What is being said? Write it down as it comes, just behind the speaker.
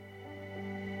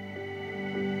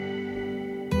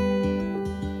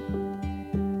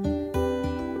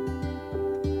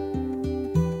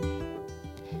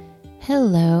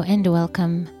Hello and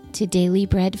welcome to Daily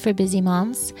Bread for Busy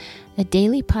Moms, a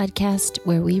daily podcast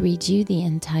where we read you the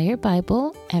entire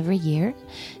Bible every year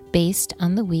based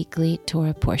on the weekly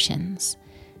Torah portions.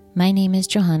 My name is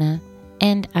Johanna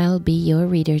and I'll be your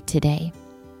reader today.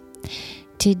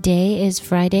 Today is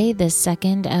Friday, the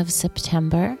 2nd of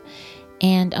September,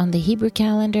 and on the Hebrew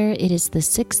calendar it is the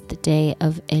 6th day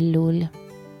of Elul.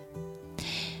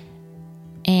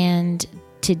 And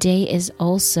today is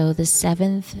also the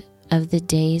 7th of the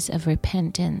days of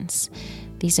repentance.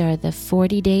 These are the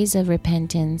 40 days of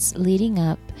repentance leading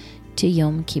up to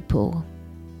Yom Kippur,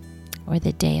 or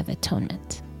the Day of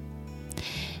Atonement.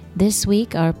 This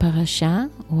week, our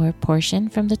parasha, or portion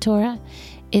from the Torah,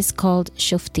 is called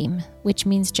Shoftim, which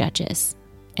means judges.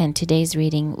 And today's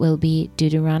reading will be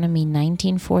Deuteronomy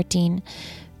 19:14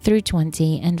 through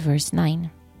 20 and verse 9.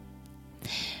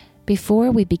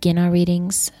 Before we begin our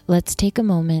readings, let's take a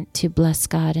moment to bless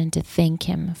God and to thank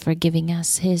Him for giving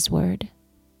us His word.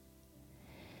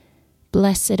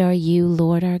 Blessed are you,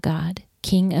 Lord our God,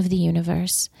 King of the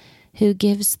universe, who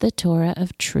gives the Torah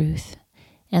of truth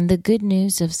and the good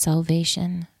news of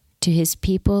salvation to His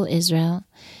people Israel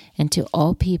and to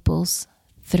all peoples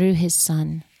through His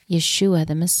Son, Yeshua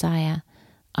the Messiah,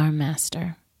 our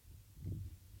Master.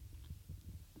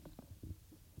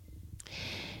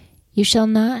 You shall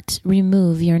not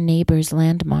remove your neighbor's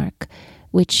landmark,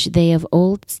 which they of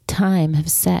old time have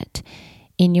set,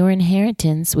 in your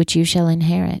inheritance which you shall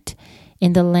inherit,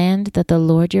 in the land that the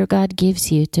Lord your God gives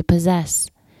you to possess.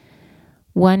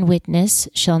 One witness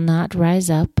shall not rise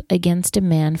up against a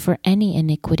man for any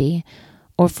iniquity,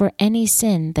 or for any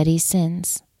sin that he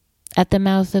sins. At the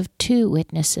mouth of 2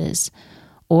 witnesses,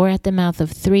 or at the mouth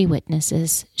of 3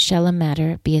 witnesses, shall a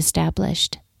matter be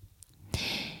established.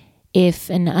 If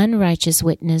an unrighteous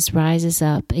witness rises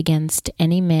up against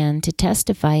any man to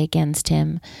testify against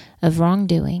him of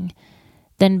wrongdoing,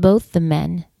 then both the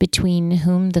men between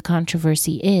whom the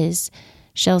controversy is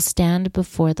shall stand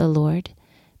before the Lord,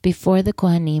 before the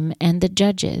Kohanim and the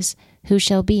judges who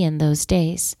shall be in those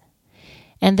days.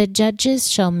 And the judges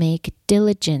shall make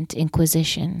diligent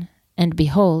inquisition. And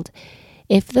behold,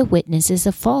 if the witness is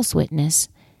a false witness,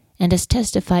 and has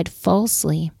testified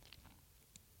falsely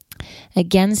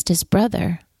against his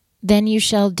brother, then you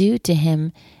shall do to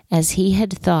him as he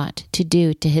had thought to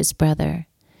do to his brother.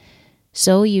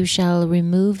 So you shall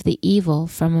remove the evil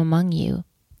from among you.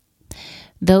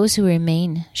 Those who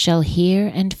remain shall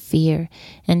hear and fear,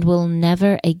 and will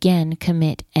never again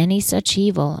commit any such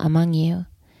evil among you.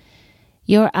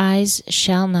 Your eyes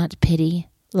shall not pity,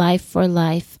 life for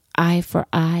life, eye for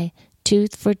eye,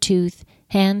 tooth for tooth,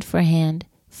 hand for hand,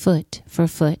 foot for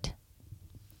foot.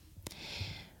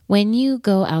 When you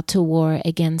go out to war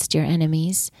against your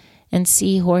enemies, and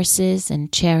see horses and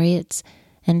chariots,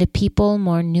 and a people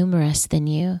more numerous than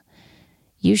you,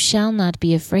 you shall not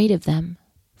be afraid of them,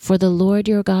 for the Lord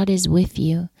your God is with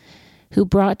you, who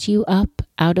brought you up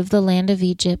out of the land of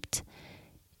Egypt.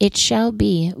 It shall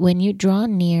be, when you draw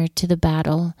near to the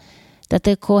battle, that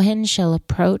the Kohen shall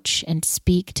approach and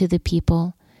speak to the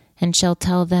people, and shall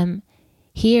tell them,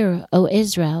 Hear, O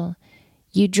Israel,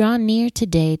 you draw near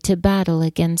today to battle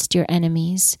against your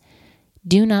enemies.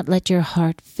 Do not let your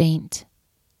heart faint.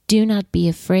 Do not be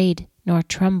afraid nor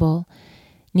tremble,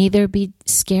 neither be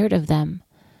scared of them.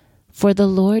 For the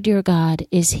Lord your God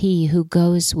is He who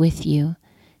goes with you,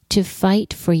 to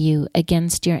fight for you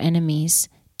against your enemies,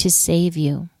 to save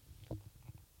you.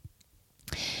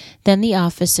 Then the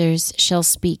officers shall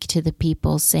speak to the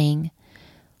people, saying,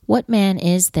 What man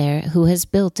is there who has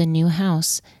built a new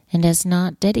house, and has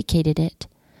not dedicated it?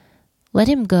 Let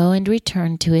him go and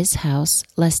return to his house,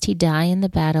 lest he die in the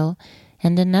battle,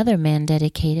 and another man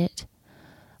dedicate it.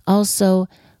 Also,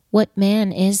 what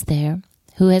man is there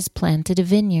who has planted a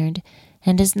vineyard,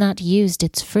 and has not used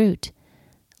its fruit?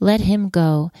 Let him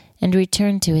go and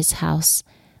return to his house,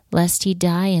 lest he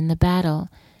die in the battle,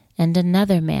 and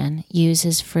another man use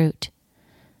his fruit.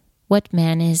 What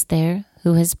man is there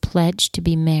who has pledged to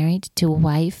be married to a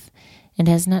wife, and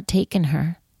has not taken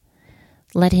her?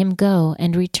 Let him go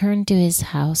and return to his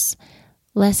house,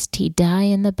 lest he die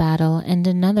in the battle, and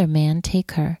another man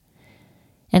take her.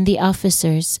 And the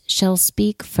officers shall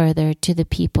speak further to the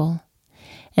people,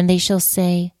 and they shall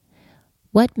say,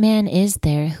 What man is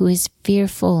there who is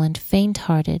fearful and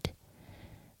faint-hearted?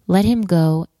 Let him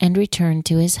go and return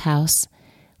to his house,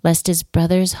 lest his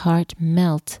brother's heart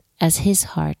melt as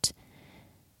his heart.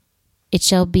 It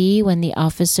shall be, when the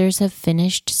officers have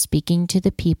finished speaking to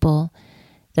the people,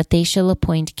 that they shall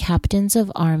appoint captains of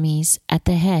armies at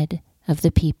the head of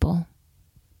the people.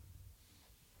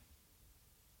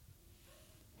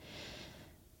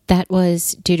 That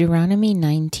was Deuteronomy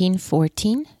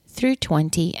 19:14 through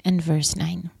 20 and verse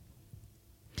 9.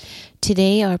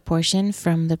 Today our portion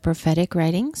from the prophetic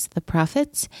writings, the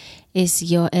prophets, is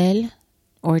Yoel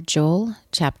or Joel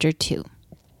chapter 2.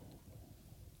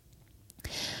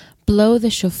 Blow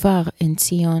the shofar in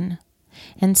Zion,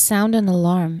 and sound an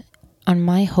alarm on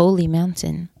my holy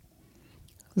mountain.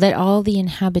 Let all the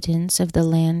inhabitants of the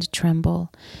land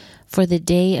tremble, for the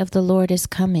day of the Lord is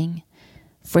coming,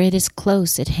 for it is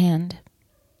close at hand.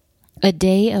 A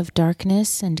day of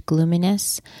darkness and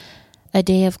gloominess, a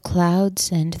day of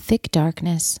clouds and thick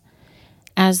darkness,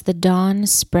 as the dawn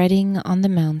spreading on the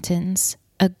mountains,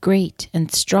 a great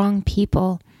and strong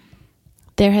people.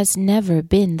 There has never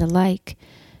been the like,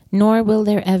 nor will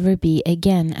there ever be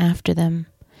again after them,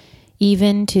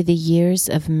 even to the years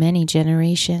of many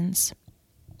generations.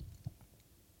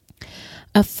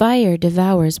 A fire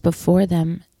devours before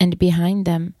them, and behind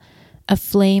them a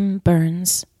flame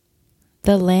burns.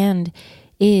 The land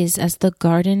is as the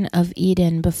Garden of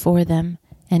Eden before them,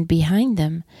 and behind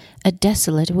them a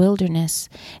desolate wilderness,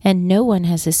 and no one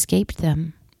has escaped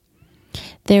them.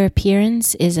 Their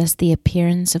appearance is as the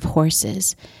appearance of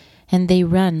horses, and they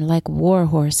run like war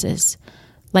horses.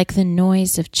 Like the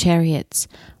noise of chariots,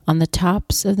 on the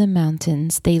tops of the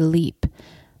mountains they leap,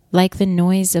 like the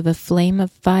noise of a flame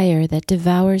of fire that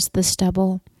devours the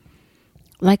stubble,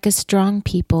 like a strong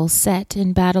people set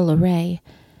in battle array.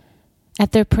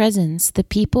 At their presence the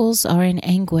peoples are in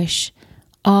anguish,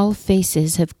 all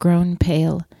faces have grown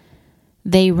pale.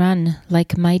 They run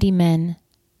like mighty men,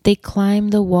 they climb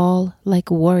the wall like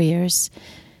warriors,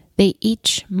 they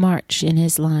each march in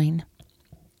his line.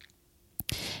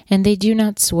 And they do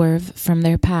not swerve from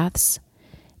their paths,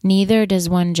 neither does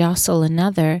one jostle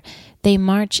another. They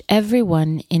march every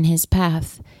one in his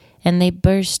path, and they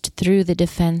burst through the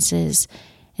defenses,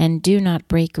 and do not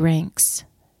break ranks.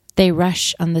 They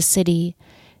rush on the city,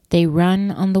 they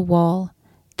run on the wall,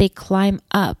 they climb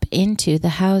up into the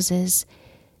houses,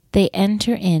 they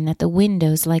enter in at the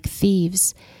windows like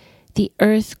thieves. The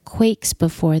earth quakes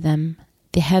before them,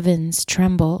 the heavens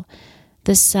tremble,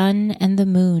 the sun and the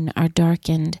moon are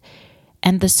darkened,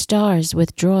 and the stars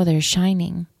withdraw their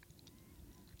shining.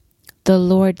 The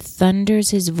Lord thunders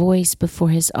his voice before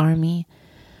his army,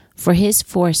 for his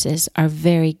forces are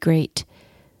very great.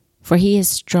 For he is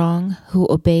strong who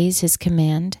obeys his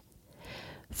command.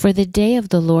 For the day of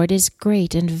the Lord is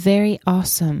great and very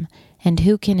awesome, and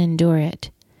who can endure it?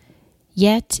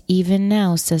 Yet even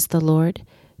now, says the Lord,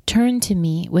 turn to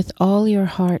me with all your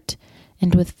heart,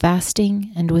 and with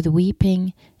fasting, and with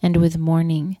weeping, and with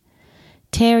mourning.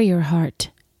 Tear your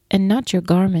heart, and not your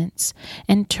garments,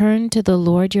 and turn to the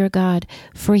Lord your God,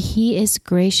 for he is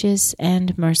gracious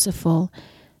and merciful,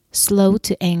 slow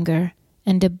to anger,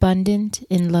 and abundant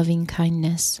in loving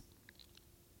kindness,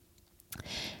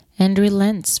 and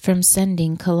relents from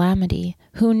sending calamity.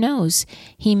 Who knows?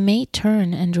 He may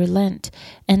turn and relent,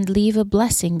 and leave a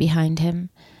blessing behind him,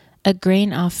 a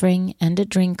grain offering and a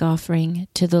drink offering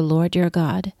to the Lord your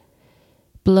God.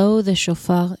 Blow the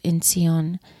shofar in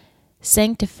Zion,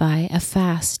 sanctify a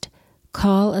fast,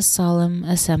 call a solemn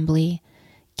assembly,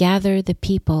 gather the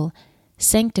people,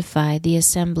 sanctify the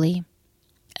assembly.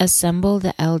 Assemble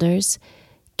the elders,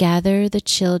 gather the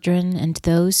children and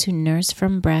those who nurse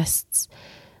from breasts.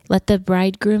 Let the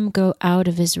bridegroom go out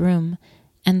of his room,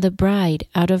 and the bride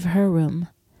out of her room.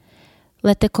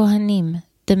 Let the Kohanim,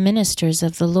 the ministers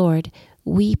of the Lord,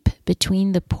 weep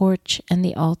between the porch and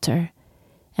the altar.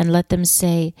 And let them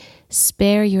say,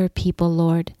 spare your people,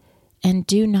 Lord, and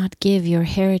do not give your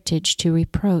heritage to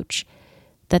reproach,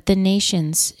 that the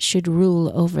nations should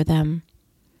rule over them.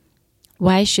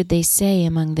 Why should they say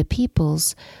among the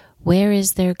peoples, where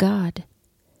is their God?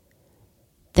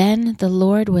 Then the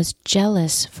Lord was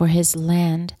jealous for his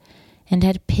land, and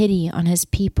had pity on his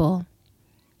people.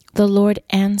 The Lord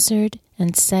answered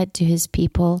and said to his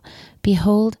people,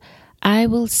 behold, I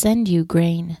will send you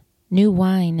grain, new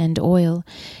wine and oil,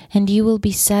 and you will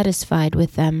be satisfied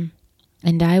with them.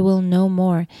 And I will no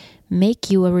more make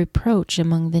you a reproach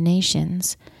among the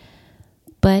nations.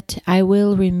 But I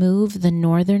will remove the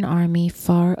northern army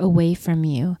far away from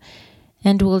you,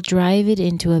 and will drive it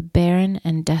into a barren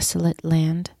and desolate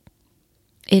land.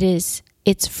 It is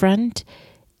its front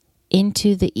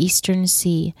into the eastern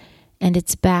sea, and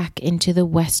its back into the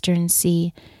western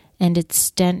sea, and its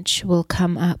stench will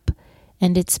come up,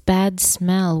 and its bad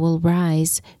smell will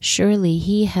rise. Surely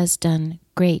he has done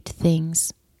great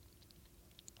things.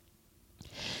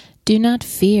 Do not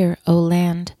fear, O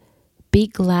land. Be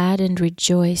glad and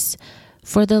rejoice,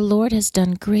 for the Lord has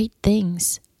done great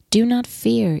things. Do not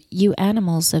fear, you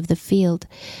animals of the field,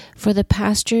 for the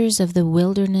pastures of the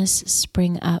wilderness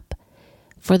spring up.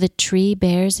 For the tree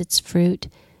bears its fruit,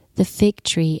 the fig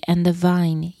tree and the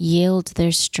vine yield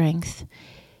their strength.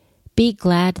 Be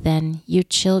glad then, you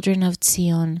children of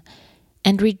Zion,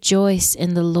 and rejoice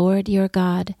in the Lord your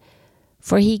God,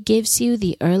 for he gives you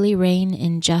the early rain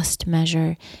in just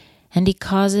measure, and he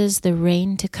causes the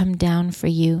rain to come down for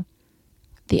you,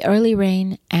 the early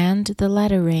rain and the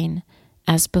latter rain,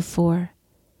 as before.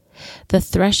 The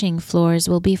threshing floors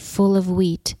will be full of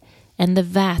wheat, and the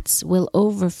vats will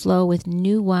overflow with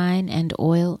new wine and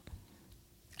oil.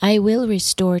 I will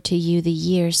restore to you the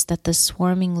years that the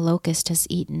swarming locust has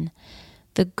eaten,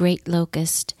 the great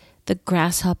locust, the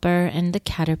grasshopper and the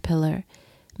caterpillar,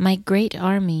 my great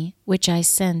army which I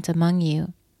sent among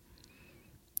you.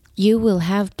 You will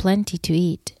have plenty to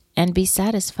eat, and be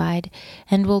satisfied,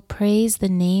 and will praise the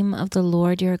name of the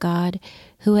Lord your God,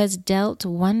 who has dealt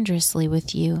wondrously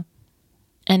with you.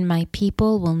 And my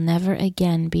people will never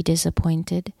again be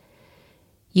disappointed.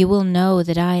 You will know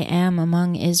that I am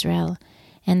among Israel,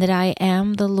 and that I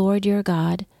am the Lord your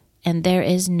God, and there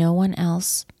is no one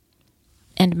else.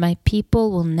 And my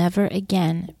people will never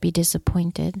again be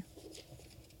disappointed.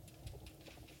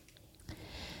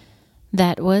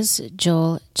 That was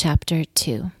Joel chapter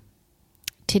 2.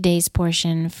 Today's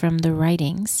portion from the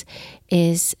writings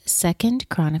is 2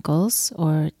 Chronicles,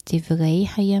 or Divrei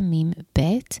Hayamim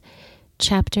Bet,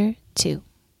 chapter 2.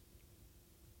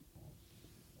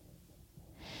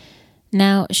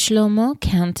 Now Shlomo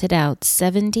counted out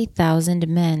 70,000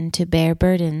 men to bear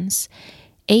burdens,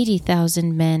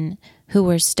 80,000 men who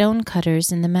were stone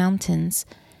cutters in the mountains,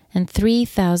 and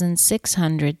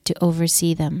 3,600 to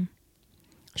oversee them.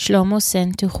 Shlomo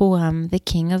sent to Huram the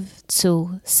king of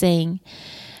Tzur, saying,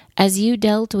 As you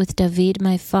dealt with David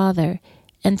my father,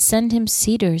 and sent him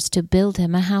cedars to build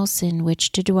him a house in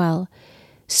which to dwell,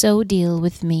 so deal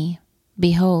with me.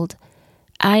 Behold,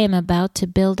 I am about to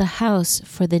build a house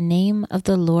for the name of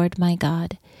the Lord my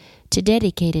God, to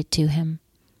dedicate it to him,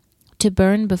 to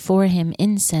burn before him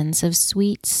incense of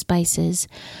sweet spices,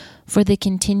 for the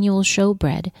continual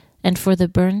showbread, and for the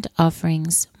burnt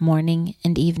offerings morning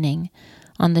and evening,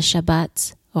 on the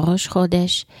Shabbats, Rosh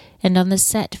Chodesh, and on the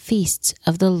set feasts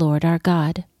of the Lord our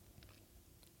God.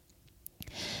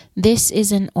 This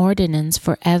is an ordinance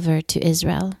forever to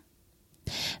Israel.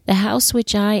 The house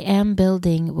which I am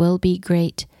building will be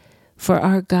great, for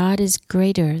our God is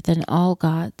greater than all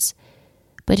gods.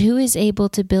 But who is able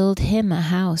to build him a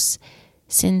house,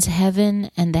 since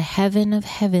heaven and the heaven of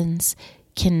heavens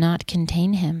cannot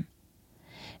contain him?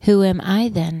 Who am I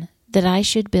then, that I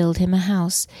should build him a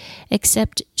house,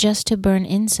 except just to burn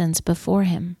incense before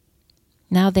him?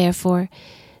 Now therefore,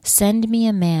 send me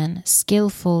a man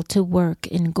skillful to work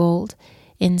in gold,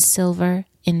 in silver,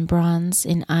 in bronze,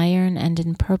 in iron, and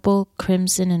in purple,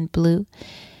 crimson, and blue,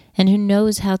 and who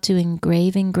knows how to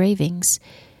engrave engravings,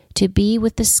 to be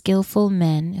with the skillful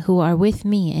men who are with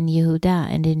me in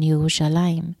Yehudah and in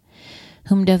Yerushalayim,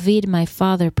 whom David my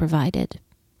father provided.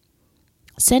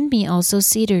 Send me also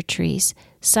cedar trees,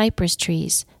 cypress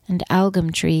trees, and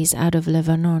algum trees out of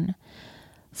Lebanon,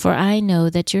 for I know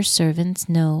that your servants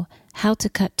know how to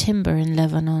cut timber in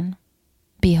Lebanon.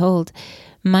 Behold,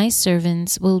 my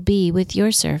servants will be with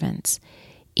your servants,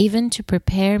 even to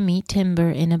prepare me timber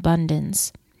in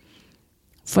abundance.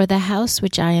 For the house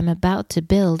which I am about to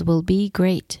build will be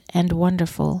great and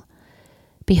wonderful.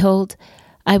 Behold,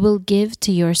 I will give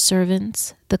to your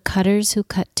servants, the cutters who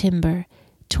cut timber,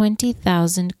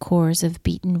 20,000 cores of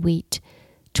beaten wheat,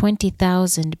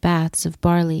 20,000 baths of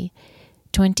barley,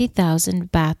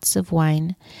 20,000 baths of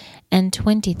wine, and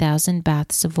 20,000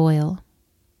 baths of oil.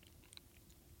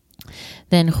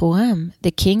 Then Huram,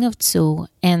 the king of Tzur,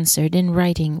 answered in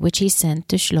writing which he sent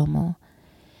to Shlomo,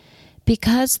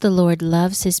 Because the Lord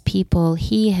loves his people,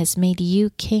 he has made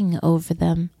you king over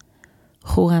them.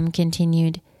 Huram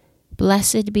continued,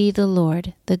 Blessed be the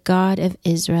Lord, the God of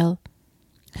Israel,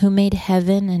 who made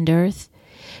heaven and earth,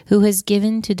 who has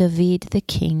given to David the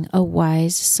king a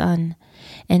wise son,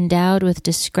 endowed with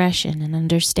discretion and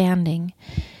understanding,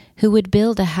 who would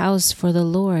build a house for the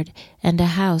Lord and a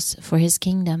house for his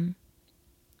kingdom.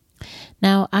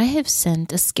 Now I have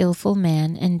sent a skillful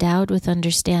man endowed with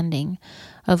understanding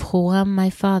of Huram my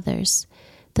father's,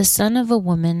 the son of a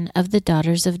woman of the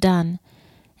daughters of Dan,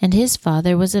 and his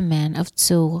father was a man of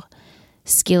Tzur,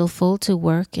 skillful to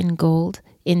work in gold,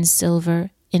 in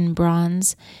silver, in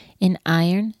bronze, in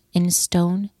iron, in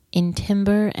stone, in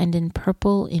timber, and in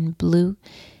purple, in blue,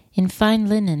 in fine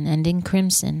linen, and in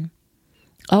crimson.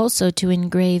 Also to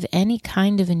engrave any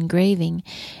kind of engraving,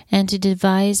 and to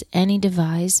devise any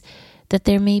device, that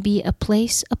there may be a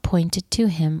place appointed to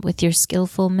him with your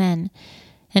skillful men,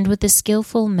 and with the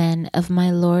skillful men of my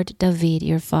lord David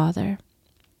your father.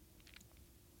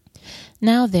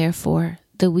 Now therefore,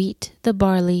 the wheat, the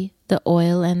barley, the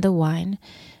oil, and the wine,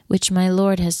 which my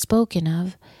Lord has spoken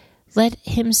of, let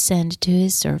him send to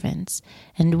his servants,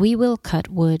 and we will cut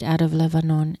wood out of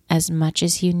Lebanon as much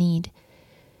as you need.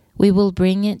 We will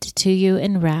bring it to you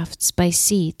in rafts by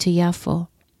sea to Yaffo.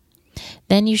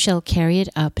 Then you shall carry it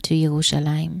up to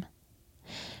Jerusalem.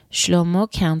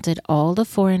 Shlomo counted all the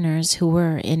foreigners who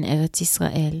were in Eretz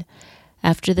Israel,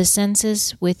 after the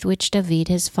census with which David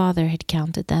his father had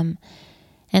counted them,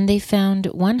 and they found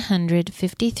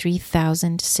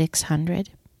 153,600.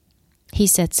 He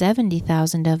set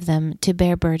 70,000 of them to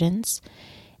bear burdens,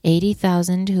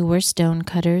 80,000 who were stone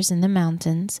cutters in the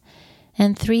mountains,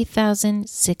 and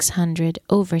 3,600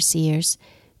 overseers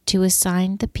to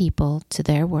assign the people to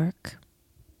their work.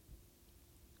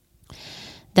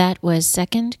 That was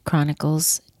 2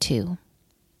 Chronicles 2.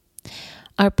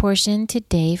 Our portion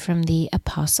today from the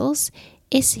Apostles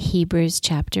is Hebrews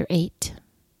chapter 8.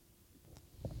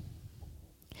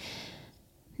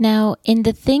 Now, in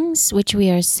the things which we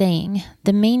are saying,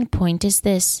 the main point is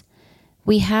this: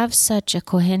 we have such a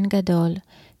Kohen Gadol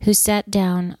who sat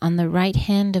down on the right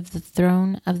hand of the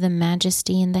throne of the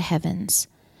majesty in the heavens,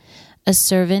 a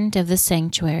servant of the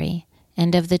sanctuary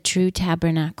and of the true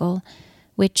tabernacle,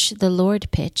 which the Lord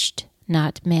pitched,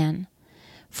 not man.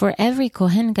 For every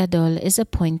Kohen Gadol is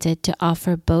appointed to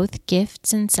offer both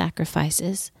gifts and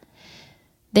sacrifices.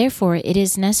 Therefore it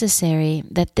is necessary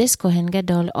that this Kohen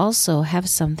Gadol also have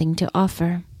something to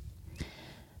offer.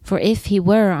 For if he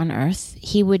were on earth,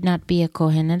 he would not be a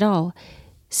Kohen at all,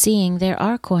 seeing there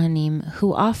are Kohanim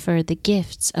who offer the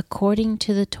gifts according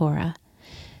to the Torah,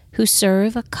 who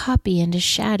serve a copy and a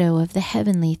shadow of the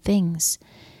heavenly things,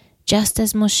 just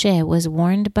as Moshe was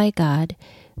warned by God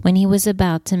when he was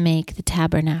about to make the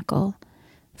tabernacle.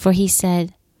 For he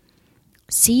said,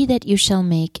 "See that you shall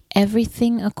make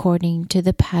everything according to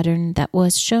the pattern that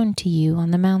was shown to you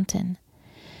on the mountain."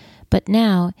 But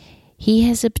now he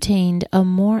has obtained a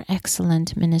more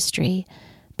excellent ministry,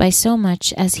 by so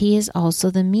much as he is also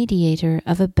the mediator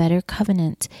of a better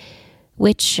covenant,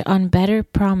 which on better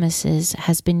promises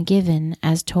has been given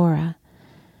as Torah.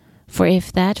 For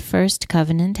if that first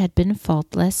covenant had been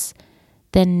faultless,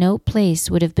 then no place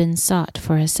would have been sought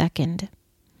for a second.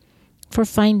 For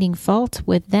finding fault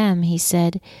with them, he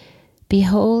said,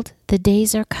 "Behold, the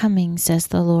days are coming, says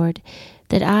the Lord,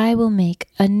 that I will make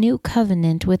a new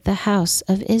covenant with the house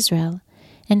of Israel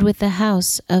and with the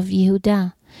house of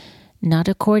Yehudah, not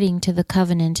according to the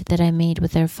covenant that I made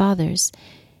with their fathers,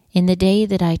 in the day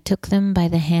that I took them by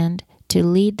the hand to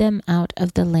lead them out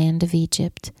of the land of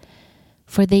Egypt.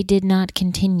 For they did not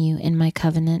continue in my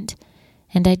covenant,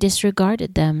 and I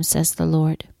disregarded them, says the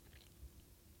Lord.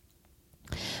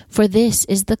 For this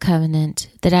is the covenant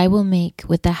that I will make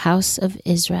with the house of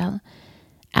Israel.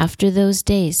 After those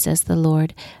days, says the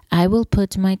Lord, I will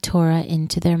put my Torah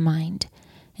into their mind,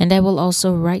 and I will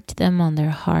also write them on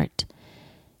their heart.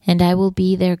 And I will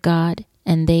be their God,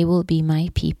 and they will be my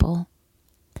people.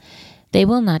 They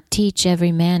will not teach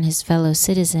every man his fellow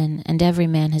citizen, and every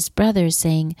man his brother,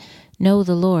 saying, Know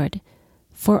the Lord,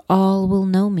 for all will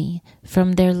know me,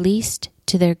 from their least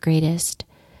to their greatest.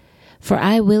 For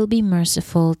I will be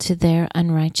merciful to their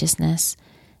unrighteousness,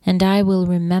 and I will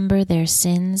remember their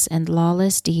sins and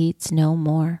lawless deeds no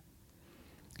more.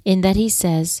 In that he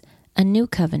says, a new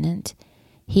covenant,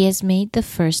 he has made the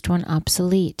first one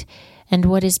obsolete, and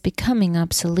what is becoming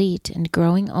obsolete and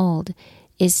growing old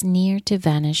is near to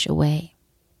vanish away.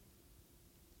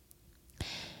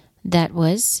 That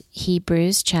was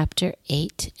Hebrews chapter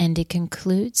 8, and it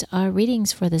concludes our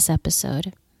readings for this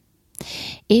episode.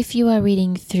 If you are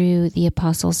reading through the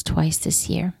Apostles twice this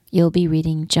year, you'll be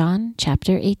reading John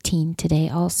chapter 18 today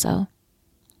also.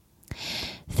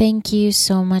 Thank you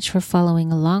so much for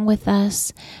following along with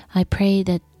us. I pray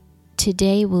that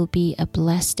today will be a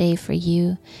blessed day for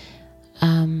you,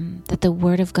 that the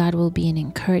Word of God will be an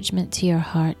encouragement to your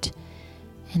heart,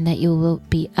 and that you will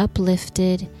be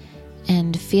uplifted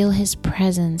and feel His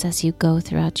presence as you go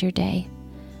throughout your day.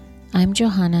 I'm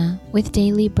Johanna with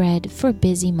Daily Bread for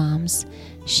Busy Moms.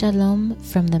 Shalom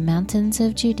from the mountains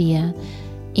of Judea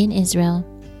in Israel.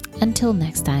 Until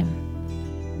next time.